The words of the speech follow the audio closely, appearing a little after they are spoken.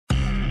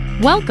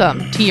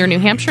Welcome to your New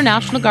Hampshire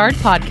National Guard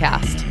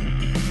podcast.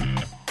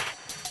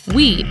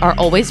 We are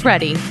always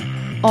ready,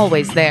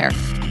 always there.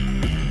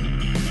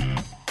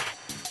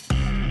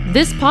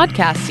 This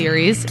podcast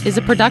series is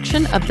a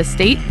production of the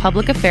State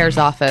Public Affairs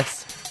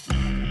Office.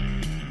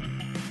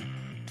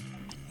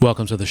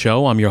 Welcome to the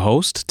show. I'm your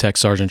host, Tech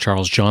Sergeant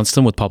Charles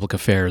Johnston with Public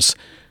Affairs.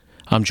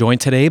 I'm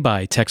joined today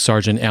by Tech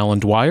Sergeant Alan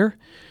Dwyer.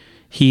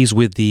 He's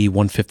with the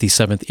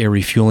 157th Air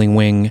Refueling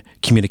Wing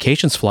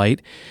Communications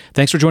Flight.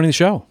 Thanks for joining the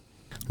show.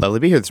 Lovely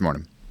to be here this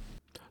morning.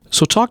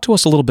 So talk to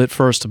us a little bit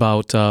first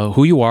about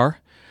who you are,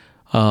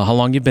 how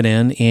long you've been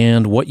in,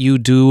 and what you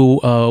do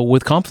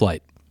with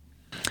ComFlight.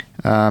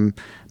 I'm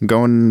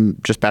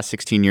going just past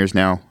 16 years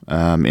now,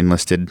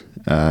 enlisted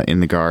in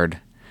the Guard,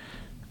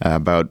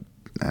 about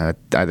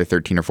either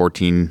 13 or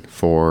 14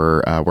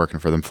 for working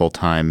for them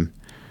full-time.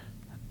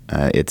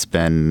 It's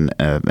been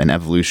an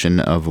evolution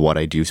of what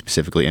I do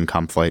specifically in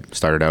ComFlight.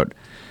 Started out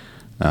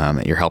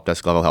at your help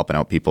desk level, helping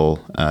out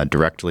people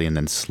directly, and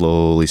then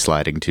slowly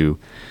sliding to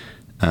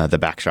the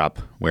back shop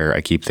where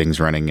I keep things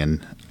running.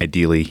 And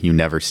ideally, you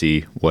never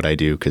see what I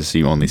do because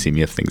you only see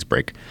me if things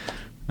break.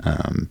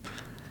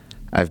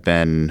 I've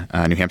been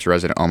a New Hampshire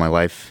resident all my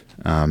life.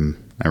 I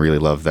really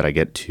love that I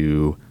get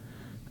to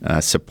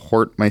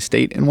support my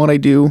state in what I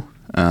do,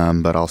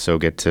 but also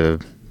get to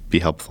be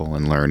helpful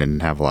and learn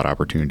and have a lot of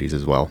opportunities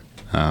as well.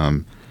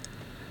 I'm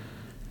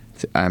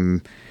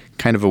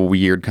kind of a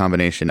weird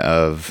combination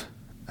of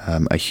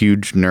a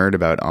huge nerd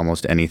about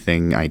almost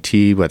anything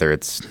IT, whether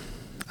it's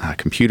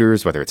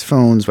computers, whether it's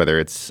phones, whether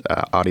it's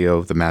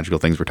audio, the magical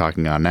things we're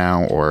talking on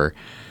now, or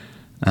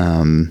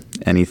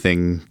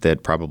anything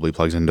that probably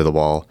plugs into the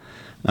wall.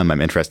 I'm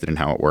interested in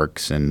how it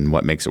works and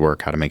what makes it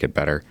work, how to make it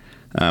better.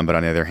 But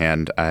on the other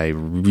hand, I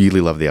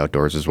really love the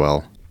outdoors as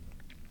well.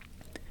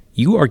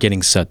 You are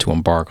getting set to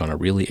embark on a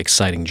really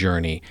exciting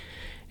journey,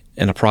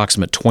 an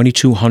approximate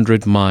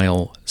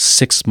 2,200-mile,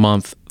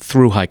 6-month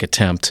thru-hike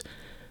attempt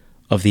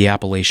of the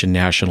Appalachian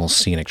National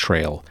Scenic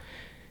Trail.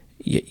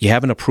 You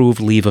have an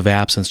approved leave of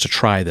absence to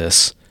try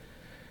this.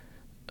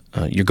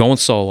 You're going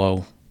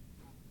solo.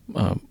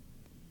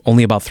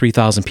 Only about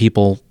 3,000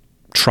 people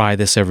try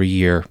this every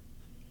year.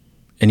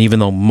 And even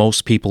though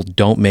most people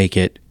don't make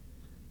it,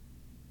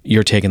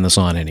 you're taking this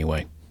on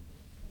anyway.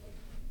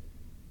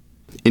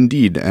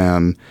 Indeed.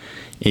 A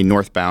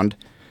northbound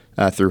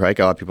through hike.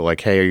 A lot of people are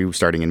like, hey, are you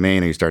starting in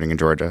Maine? Are you starting in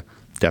Georgia?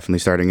 Definitely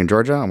starting in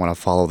Georgia. I want to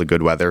follow the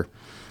good weather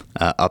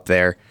up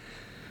there.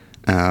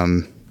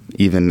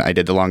 Even I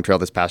did the long trail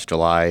this past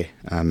July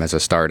as a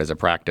start, as a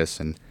practice,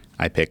 and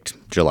I picked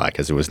July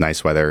because it was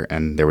nice weather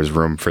and there was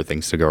room for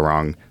things to go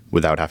wrong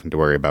without having to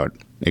worry about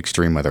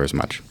extreme weather as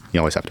much. You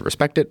always have to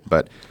respect it,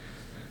 but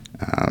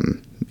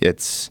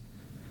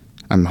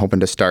I'm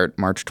hoping to start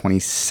March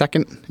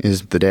 22nd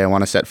is the day I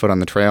want to set foot on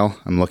the trail.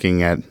 I'm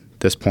looking at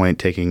this point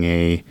taking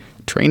a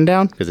train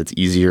down because it's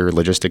easier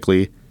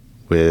logistically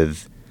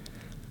with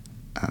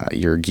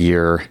your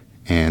gear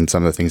and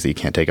some of the things that you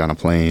can't take on a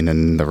plane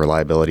and the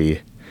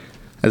reliability,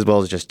 as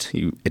well as just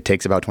it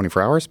takes about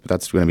 24 hours, but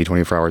that's going to be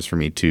 24 hours for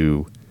me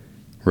to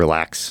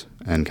relax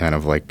and kind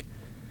of like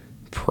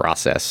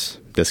process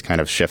this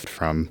kind of shift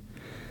from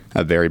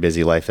a very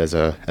busy life as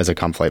a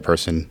ComFlight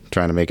person,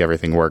 trying to make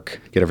everything work,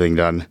 get everything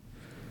done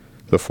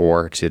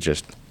before, to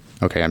just,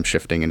 okay, I'm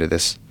shifting into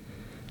this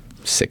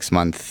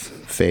 6-month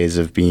phase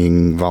of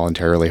being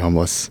voluntarily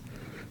homeless.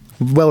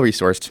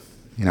 Well-resourced.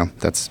 You know,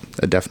 that's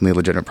definitely a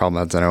legitimate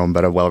problem that's on our own,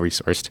 but a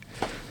well-resourced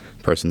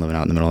person living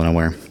out in the middle of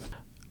nowhere.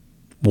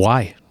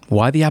 Why?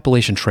 Why the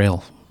Appalachian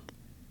Trail?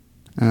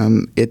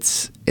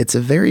 It's a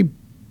very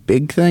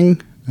big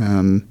thing.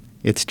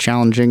 It's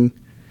challenging.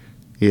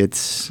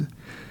 It's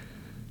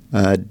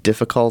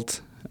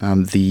difficult.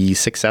 The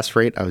success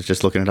rate, I was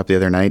just looking it up the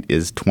other night,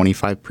 is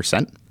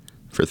 25%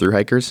 for thru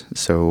hikers.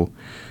 So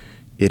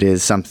it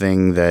is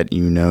something that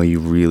you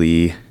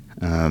really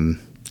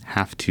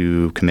have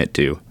to commit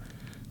to.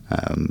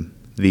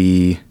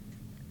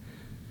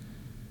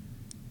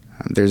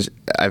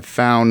 I've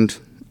found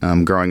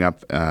growing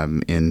up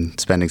in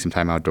spending some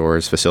time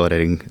outdoors,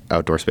 facilitating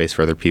outdoor space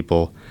for other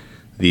people,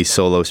 the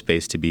solo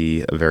space to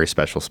be a very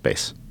special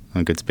space,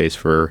 a good space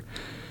for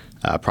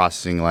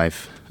processing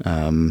life,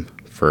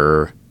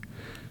 for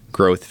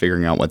growth,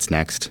 figuring out what's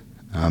next.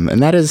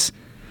 And that's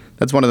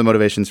one of the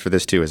motivations for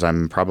this too, is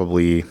I'm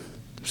probably,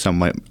 some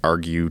might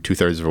argue,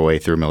 2/3 of the way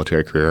through a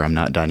military career. I'm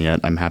not done yet.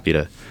 I'm happy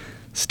to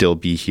still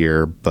be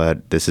here,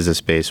 but this is a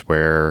space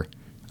where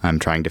I'm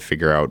trying to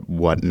figure out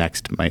what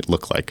next might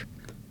look like.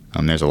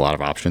 There's a lot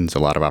of options, a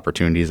lot of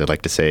opportunities. I'd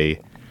like to say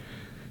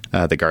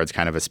the Guard's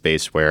kind of a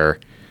space where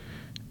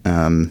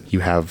you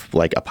have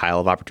like a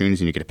pile of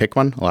opportunities and you get to pick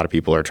one. A lot of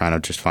people are trying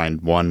to just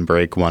find one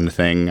break, one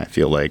thing. I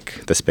feel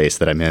like the space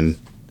that I'm in,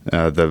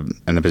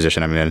 the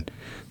position I'm in,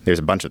 there's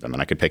a bunch of them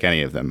and I could pick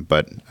any of them,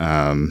 but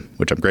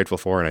which I'm grateful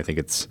for, and I think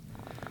it's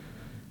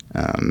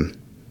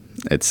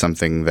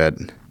something that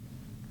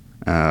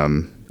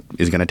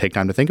is going to take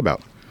time to think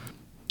about.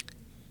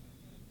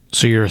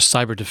 So you're a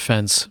cyber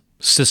defense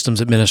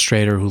systems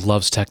administrator who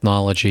loves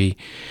technology.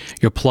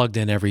 You're plugged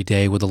in every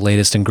day with the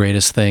latest and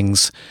greatest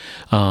things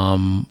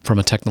from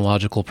a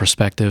technological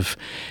perspective.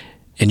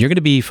 And you're going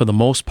to be, for the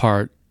most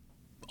part,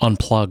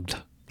 unplugged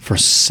for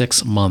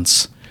 6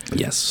 months.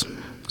 Yes.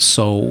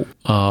 So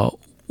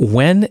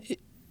when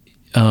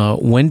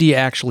do you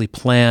actually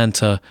plan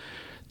to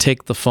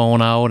take the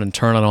phone out and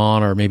turn it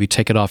on, or maybe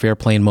take it off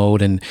airplane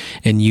mode and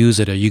use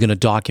it? Are you going to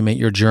document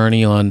your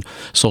journey on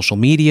social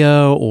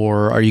media,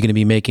 or are you going to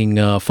be making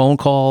phone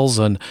calls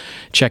and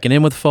checking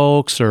in with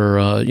folks,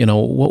 or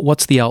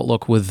what's the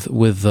outlook with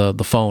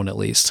the phone, at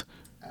least?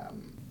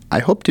 I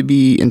hope to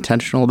be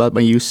intentional about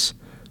my use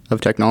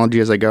of technology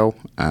as I go.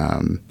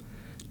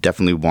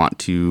 Definitely want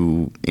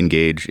to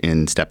engage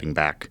in stepping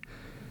back.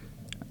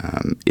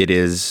 It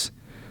is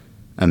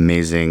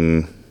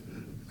amazing.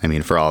 I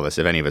mean, for all of us,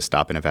 if any of us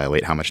stop and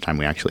evaluate how much time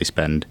we actually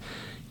spend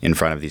in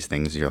front of these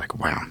things, you're like,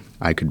 wow,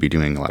 I could be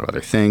doing a lot of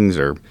other things,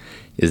 or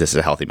is this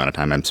a healthy amount of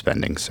time I'm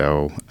spending?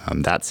 So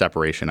that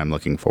separation I'm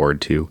looking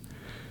forward to.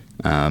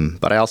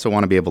 But I also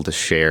want to be able to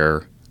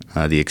share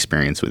the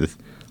experience with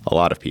a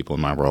lot of people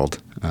in my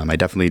world. I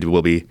definitely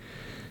will be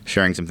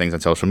sharing some things on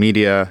social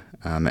media,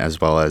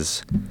 as well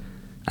as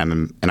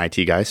I'm an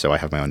IT guy, so I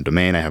have my own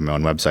domain, I have my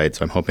own website,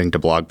 so I'm hoping to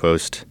blog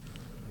post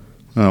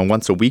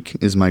once a week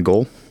is my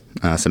goal.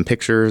 Some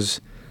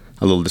pictures,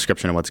 a little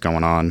description of what's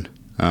going on.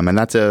 And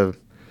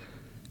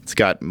it's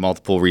got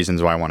multiple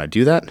reasons why I want to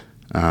do that.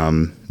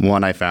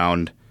 One, I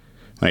found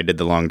when I did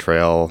the long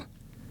trail,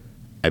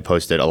 I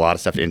posted a lot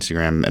of stuff to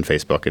Instagram and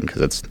Facebook, and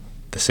because it's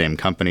the same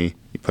company,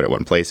 you put it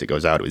one place, it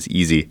goes out, it was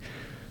easy.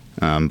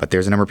 But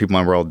there's a number of people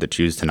in the world that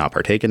choose to not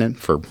partake in it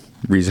for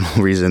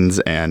reasonable reasons,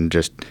 and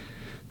just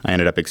I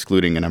ended up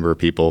excluding a number of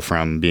people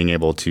from being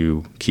able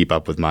to keep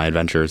up with my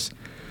adventures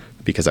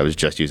because I was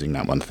just using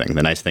that one thing.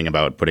 The nice thing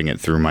about putting it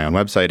through my own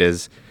website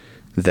is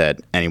that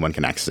anyone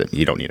can access it.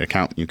 You don't need an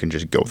account. You can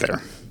just go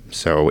there.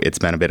 So it's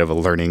been a bit of a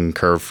learning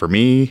curve for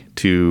me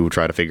to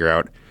try to figure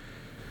out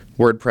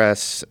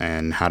WordPress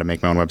and how to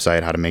make my own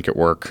website, how to make it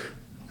work.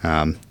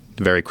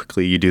 Very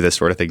quickly, you do this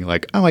sort of thing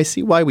like, oh, I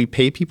see why we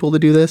pay people to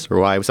do this, or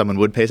why someone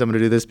would pay someone to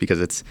do this, because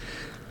it's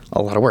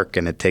a lot of work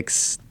and it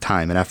takes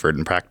time and effort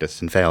and practice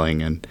and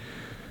failing. And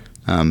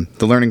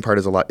the learning part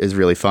is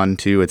really fun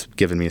too. It's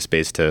given me a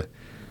space to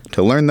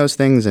learn those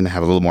things and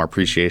have a little more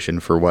appreciation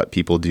for what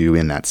people do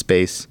in that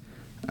space.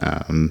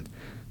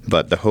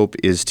 But the hope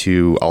is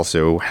to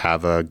also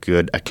have a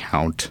good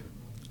account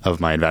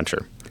of my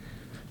adventure.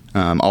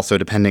 Also,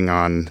 depending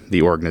on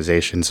the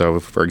organization. So,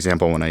 for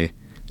example, when I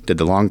did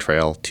the long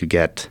trail, to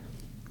get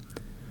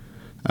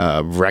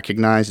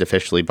recognized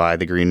officially by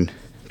the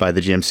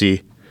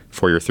GMC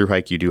for your thru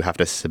hike, you do have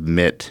to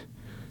submit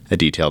a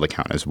detailed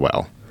account as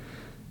well.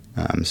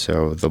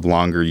 So the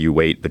longer you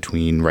wait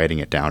between writing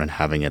it down and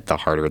having it, the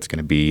harder it's going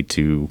to be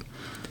to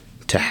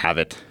have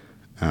it.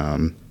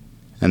 And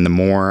the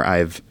more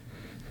I've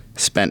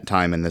spent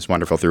time in this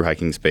wonderful thru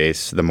hiking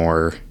space, the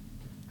more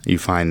you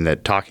find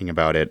that talking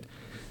about it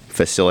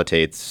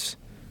facilitates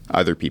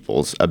other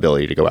people's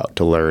ability to go out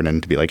to learn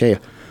and to be like, hey,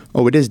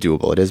 oh, it is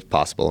doable, it is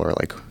possible, or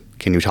like,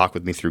 can you talk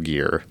with me through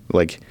gear?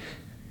 Like,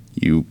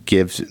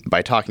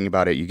 by talking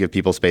about it, you give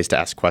people space to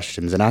ask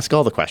questions and ask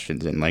all the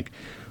questions, and like,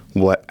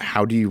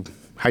 how are you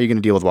going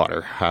to deal with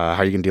water? How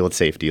are you going to deal with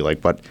safety?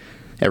 Like,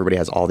 everybody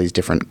has all these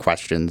different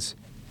questions.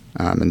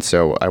 And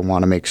so I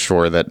want to make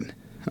sure that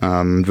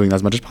I'm doing that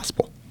as much as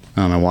possible.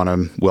 I want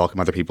to welcome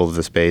other people to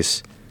the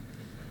space.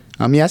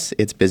 Yes,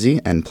 it's busy,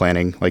 and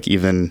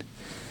even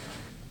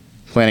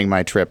planning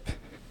my trip,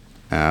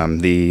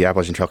 the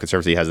Appalachian Trail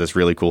Conservancy has this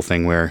really cool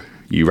thing where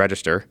you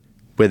register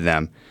with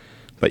them,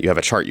 but you have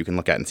a chart you can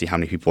look at and see how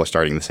many people are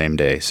starting the same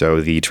day. So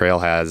the trail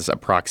has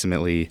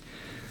approximately,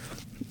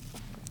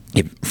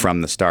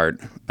 from the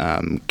start,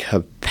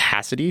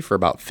 capacity for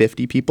about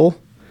 50 people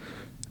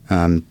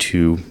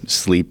to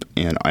sleep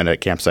in a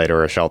campsite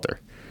or a shelter.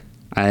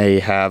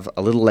 I have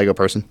a little Lego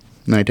person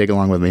that I take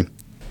along with me.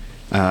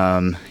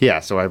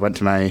 So I went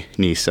to my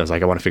niece. I was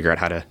like, I want to figure out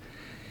how to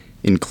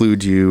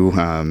include you,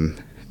 a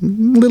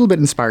little bit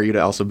inspire you to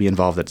also be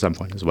involved at some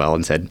point as well,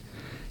 and said,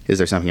 is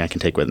there something I can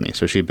take with me?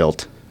 So she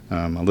built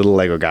a little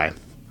Lego guy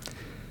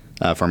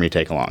for me to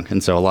take along.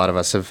 And so a lot of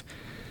us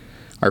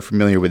are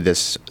familiar with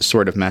this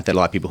sort of method. A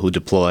lot of people who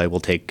deploy will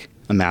take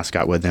a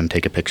mascot with them,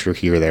 take a picture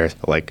here or there.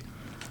 Like,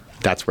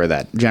 that's where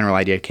that general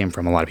idea came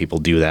from. A lot of people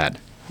do that.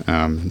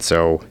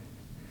 So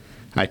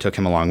I took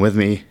him along with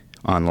me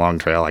on the long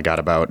trail. I got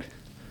about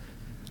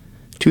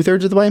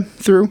 2/3 of the way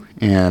through,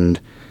 and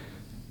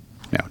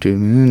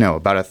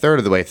about a third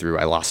of the way through,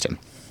 I lost him.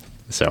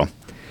 So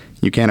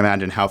you can't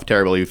imagine how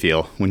terrible you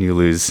feel when you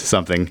lose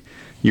something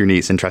your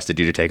niece entrusted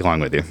you to take along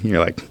with you. You're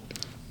like,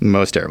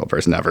 most terrible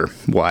person ever.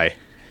 Why?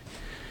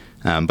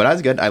 But I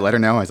was good. I let her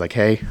know. I was like,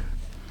 hey,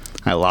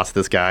 I lost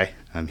this guy.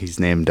 He's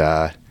named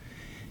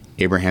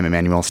Abraham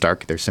Emanuel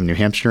Stark. There's some New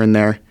Hampshire in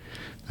there.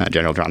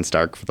 General John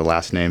Stark for the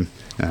last name.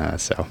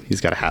 So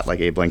he's got a hat like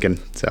Abe Lincoln.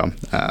 So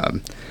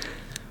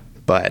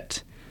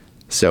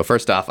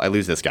first off, I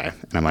lose this guy.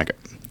 And I'm like,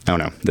 oh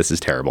no, this is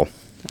terrible.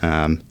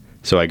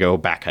 So I go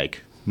back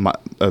hike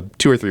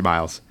 2 or 3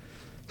 miles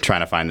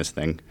trying to find this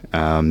thing.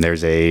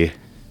 There's a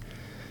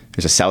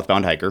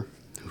southbound hiker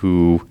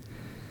who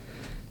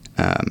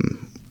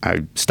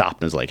I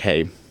stopped and was like,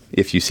 hey,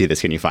 if you see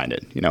this, can you find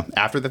it?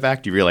 After the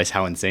fact, you realize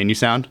how insane you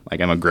sound.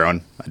 Like, I'm a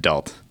grown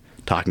adult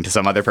talking to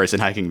some other person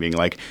hiking, being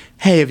like,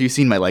 hey, have you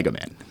seen my Lego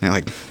man? And they're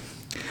like,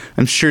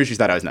 I'm sure she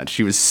thought I was nuts.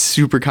 She was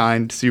super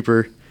kind,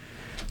 super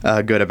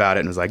good about it,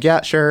 and was like,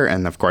 yeah, sure.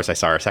 And of course, I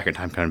saw her a second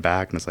time coming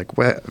back, and was like,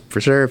 what?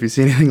 For sure, if you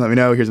see anything, let me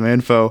know. Here's my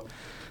info.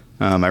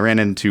 I ran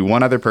into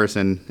one other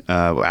person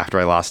after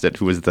I lost it,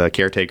 who was the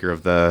caretaker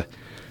of the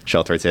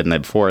shelter I stayed the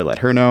night before. I let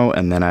her know,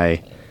 and then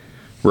I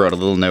wrote a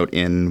little note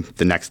in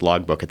the next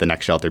logbook at the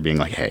next shelter being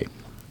like, hey,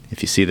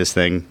 if you see this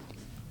thing,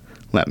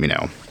 let me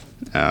know.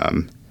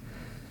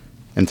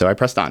 And so I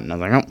pressed on, and I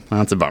was like, oh, well,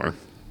 that's a bummer.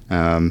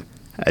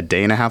 A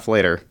day and a half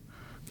later,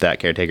 that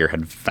caretaker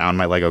had found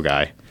my Lego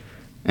guy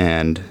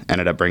and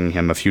ended up bringing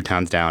him a few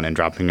towns down and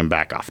dropping him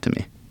back off to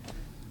me.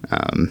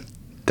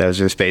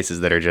 Those are spaces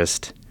that are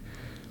just,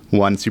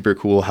 one, super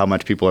cool, how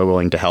much people are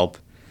willing to help.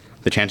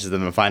 The chances of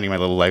them finding my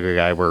little Lego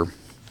guy were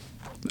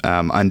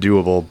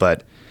undoable,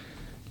 but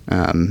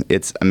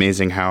it's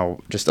amazing how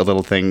just a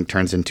little thing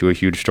turns into a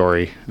huge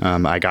story.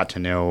 I got to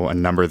know a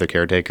number of the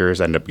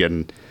caretakers, ended up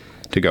getting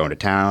to go into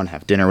town,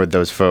 have dinner with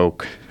those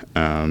folk,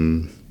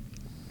 and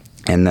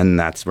then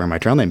that's where my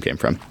trail name came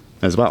from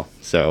as well.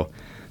 So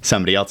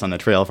somebody else on the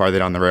trail farther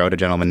down the road, a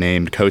gentleman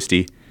named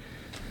Coasty,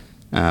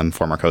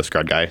 former Coast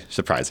Guard guy,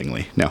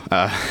 surprisingly. No,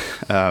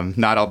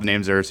 not all the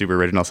names are super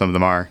original. Some of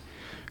them are,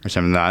 or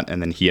some of them not.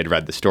 And then he had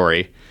read the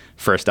story.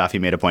 First off, he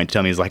made a point to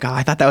tell me, he's like, oh,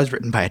 I thought that was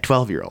written by a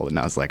 12-year-old. And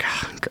I was like,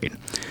 great.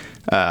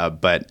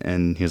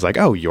 And he was like,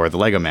 oh, you're the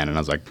Lego man. And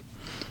I was like,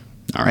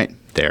 all right,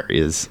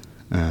 there's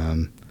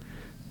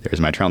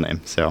my trail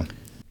name. So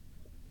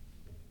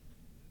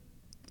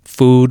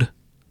food,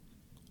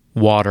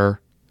 water,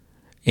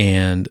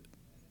 and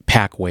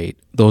pack weight.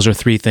 Those are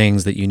 3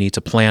 things that you need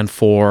to plan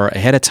for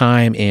ahead of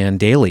time and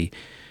daily,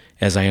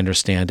 as I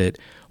understand it,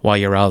 while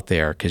you're out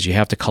there, because you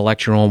have to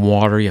collect your own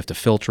water, you have to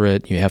filter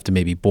it, you have to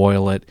maybe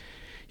boil it.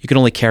 You can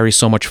only carry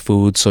so much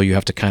food, so you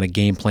have to kind of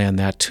game plan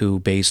that too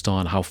based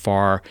on how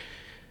far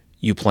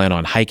you plan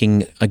on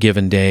hiking a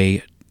given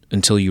day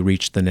until you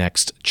reach the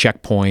next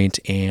checkpoint,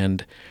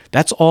 and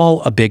that's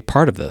all a big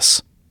part of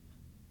this.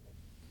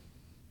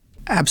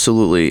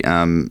 Absolutely.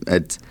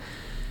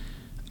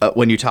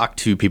 When you talk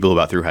to people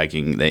about thru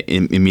hiking, they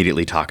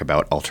immediately talk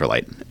about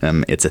ultralight.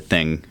 It's a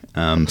thing.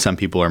 Some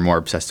people are more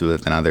obsessed with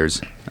it than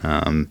others.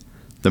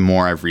 The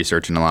more I've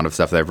researched and a lot of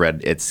stuff that I've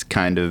read, it's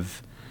kind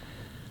of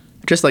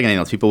just like anything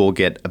else. People will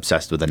get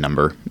obsessed with a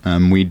number.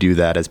 We do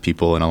that as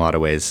people in a lot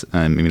of ways.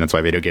 That's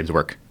why video games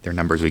work. They're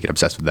numbers. We get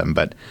obsessed with them.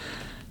 But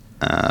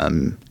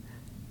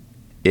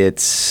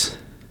it's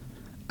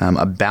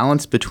a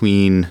balance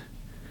between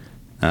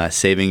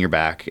saving your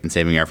back and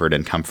saving your effort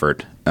and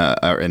comfort,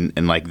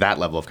 and like that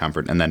level of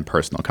comfort, and then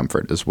personal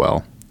comfort as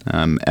well.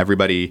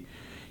 Everybody,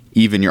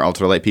 even your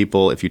ultralight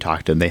people, if you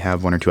talk to them, they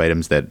have 1 or 2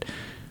 items that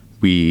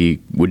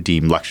we would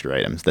deem luxury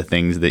items, the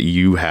things that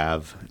you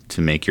have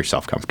to make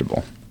yourself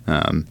comfortable.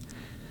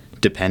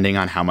 Depending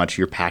on how much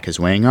your pack is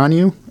weighing on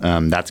you,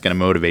 that's going to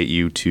motivate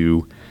you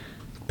to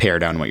pare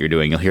down what you're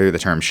doing. You'll hear the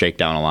term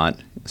shakedown a lot.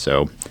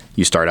 So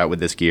you start out with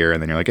this gear,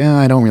 and then you're like,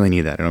 I don't really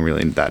need that. I don't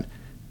really need that.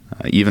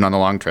 Even on the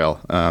long trail,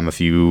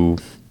 2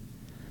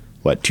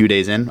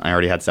 days in, I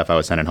already had stuff I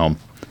was sending home.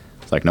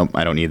 It's like, nope,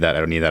 I don't need that. I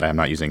don't need that. I'm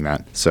not using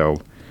that.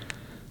 So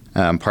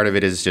part of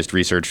it is just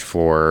research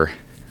for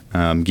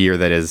gear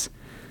that is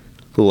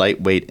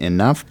lightweight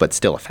enough, but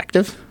still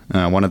effective.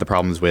 One of the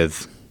problems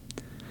with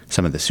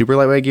some of the super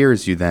lightweight gear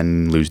is you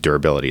then lose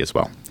durability as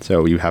well.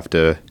 So you have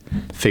to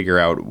figure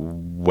out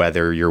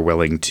whether you're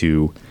willing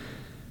to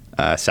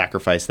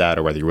sacrifice that,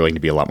 or whether you're willing to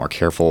be a lot more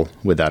careful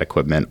with that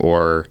equipment,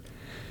 or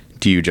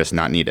do you just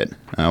not need it?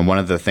 One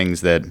of the things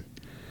that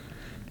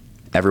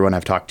everyone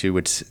I've talked to,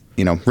 which,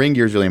 rain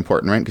gear is really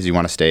important, right? Because you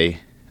want to stay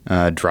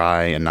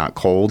dry and not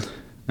cold.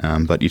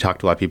 But you talk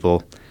to a lot of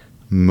people,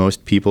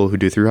 most people who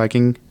do thru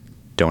hiking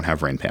don't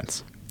have rain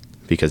pants.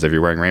 Because if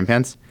you're wearing rain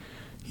pants,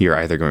 you're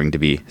either going to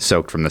be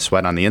soaked from the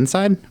sweat on the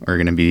inside, or you're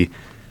going to be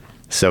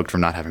soaked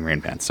from not having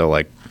rain pants. So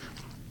like,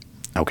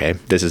 okay,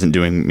 this isn't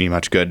doing me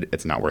much good.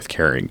 It's not worth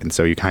carrying. And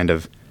so you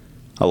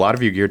a lot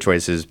of your gear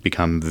choices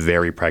become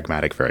very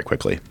pragmatic very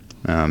quickly.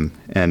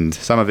 And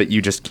some of it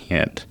you just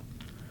can't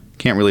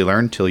really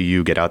learn till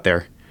you get out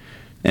there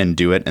and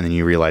do it, and then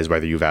you realize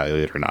whether you value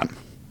it or not.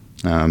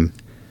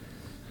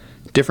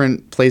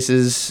 Different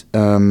places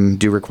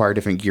do require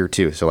different gear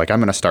too. So like, I'm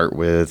going to start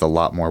with a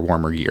lot more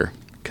warmer gear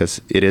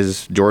because it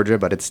is Georgia,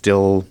 but it's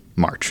still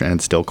March and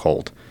it's still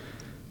cold.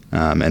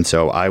 And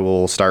so I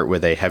will start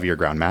with a heavier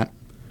ground mat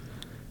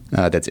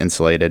that's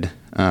insulated,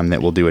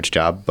 that will do its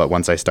job. But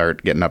once I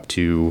start getting up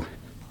to,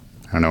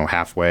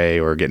 halfway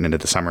or getting into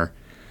the summer,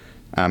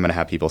 I'm going to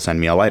have people send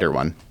me a lighter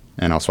one,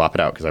 and I'll swap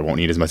it out because I won't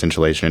need as much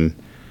insulation.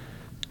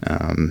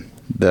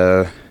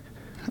 The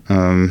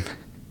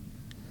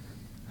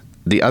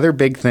other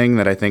big thing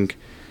that I think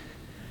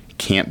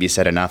can't be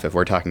said enough if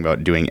we're talking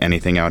about doing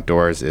anything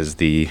outdoors is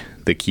the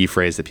key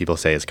phrase that people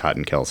say is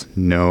cotton kills.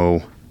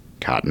 No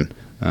cotton.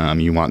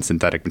 You want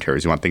synthetic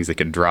materials. You want things that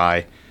can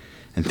dry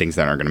and things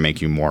that aren't going to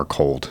make you more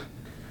cold.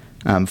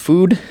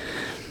 Food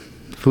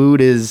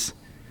is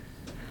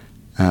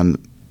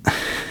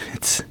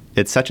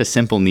it's such a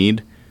simple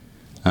need,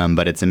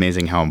 but it's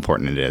amazing how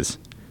important it is.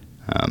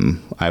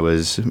 I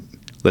was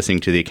listening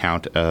to the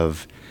account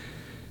of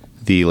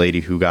the lady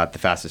who got the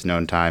fastest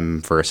known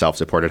time for a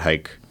self-supported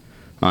hike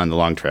on the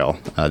Long Trail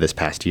this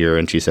past year,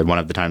 and she said one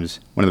of the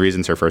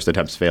reasons her first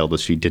attempts failed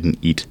was she didn't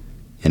eat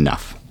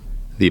enough.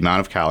 The amount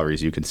of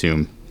calories you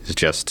consume is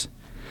just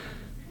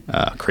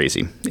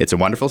crazy. It's a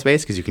wonderful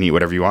space because you can eat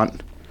whatever you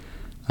want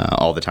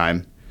all the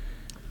time.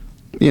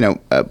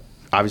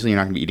 Obviously you're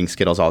not going to be eating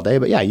Skittles all day,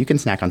 but yeah, you can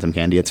snack on some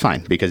candy. It's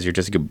fine because you're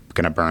just going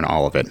to burn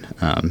all of it.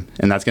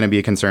 And that's going to be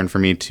a concern for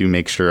me to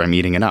make sure I'm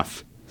eating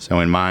enough.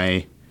 So in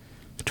my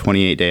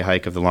 28-day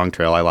hike of the Long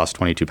Trail, I lost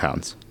 22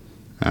 pounds.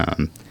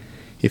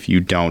 If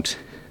you're not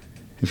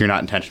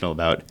intentional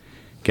about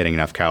getting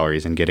enough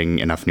calories and getting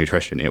enough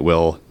nutrition, it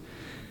will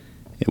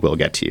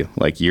get to you.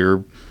 Like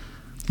you're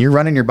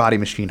running your body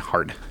machine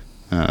hard,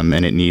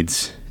 and it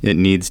needs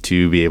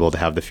to be able to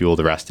have the fuel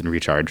to rest and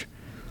recharge.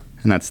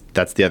 And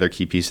that's the other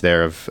key piece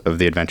there of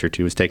the adventure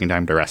too, is taking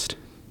time to rest.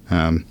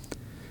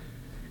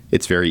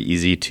 It's very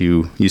easy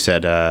to, you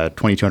said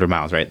 2,200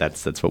 miles, right?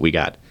 That's what we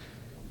got.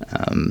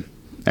 And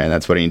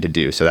that's what I need to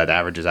do. So that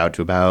averages out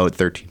to about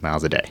 13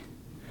 miles a day.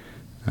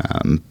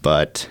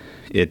 But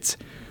it's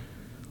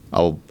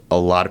a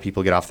lot of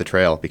people get off the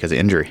trail because of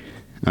injury,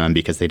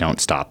 because they don't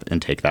stop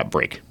and take that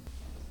break.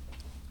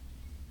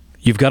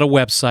 You've got a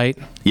website.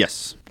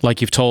 Yes.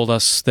 Like you've told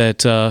us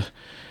that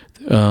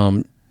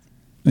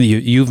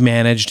you've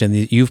managed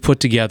and you've put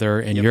together,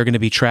 and you're going to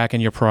be tracking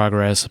your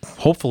progress,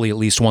 hopefully at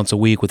least once a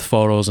week with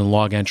photos and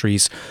log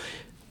entries.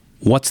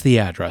 What's the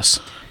address?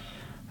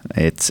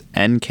 It's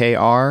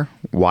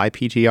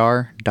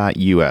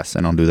nkryptr.us,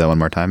 and I'll do that one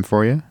more time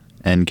for you.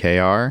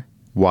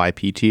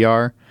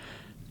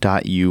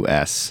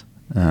 nkryptr.us.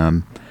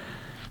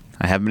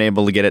 I haven't been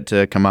able to get it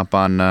to come up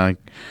on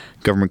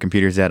government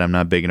computers yet. I'm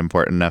not big and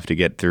important enough to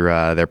get through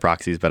their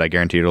proxies, but I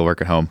guarantee it'll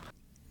work at home.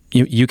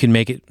 You can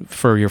make it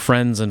for your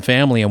friends and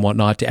family and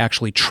whatnot to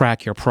actually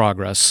track your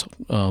progress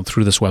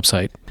through this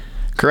website.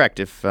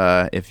 Correct.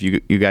 If you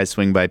guys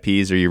swing by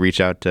Pease or you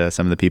reach out to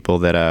some of the people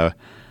that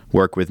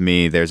work with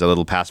me, there's a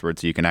little password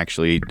so you can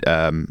actually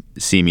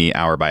see me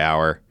hour by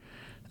hour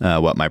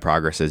what my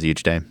progress is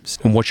each day.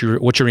 And what's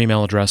your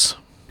email address?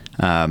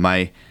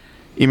 My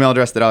email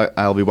address that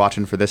I'll be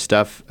watching for this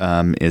stuff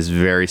is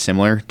very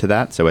similar to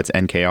that. So it's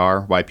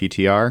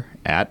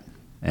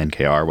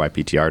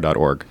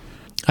nkryptr@nkryptr.org.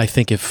 I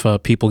think if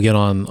people get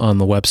on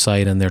the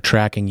website and they're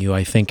tracking you,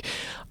 I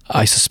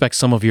suspect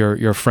some of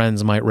your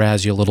friends might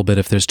razz you a little bit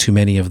if there's too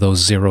many of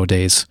those 0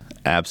 days.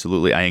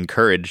 Absolutely. I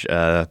encourage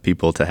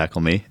people to heckle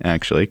me,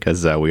 actually,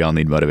 because we all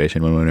need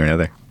motivation one way or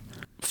another.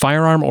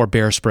 Firearm or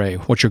bear spray?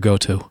 What's your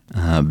go-to?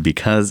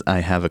 Because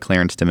I have a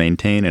clearance to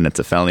maintain and it's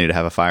a felony to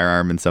have a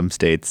firearm in some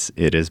states,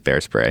 it is bear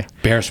spray.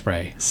 Bear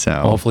spray. So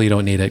hopefully you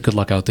don't need it. Good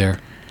luck out there.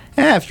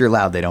 If you're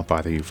loud, they don't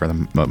bother you for the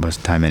most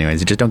of the time anyways.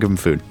 You just don't give them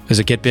food. Is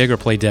it get big or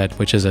play dead?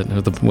 Which is it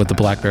with the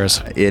black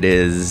bears? It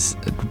is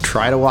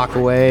try to walk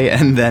away,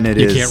 and then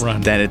you can't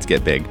run. Then it's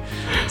get big.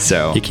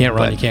 So you can't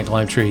run, you can't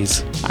climb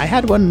trees. I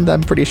had one,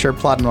 I'm pretty sure,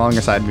 plodding along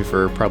beside me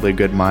for probably a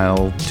good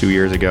mile 2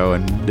 years ago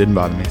and didn't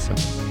bother me. So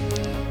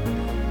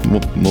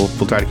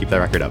we'll try to keep that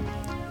record up.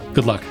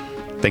 Good luck.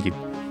 Thank you.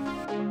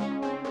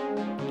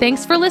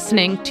 Thanks for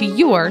listening to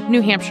your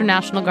New Hampshire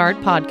National Guard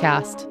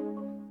podcast.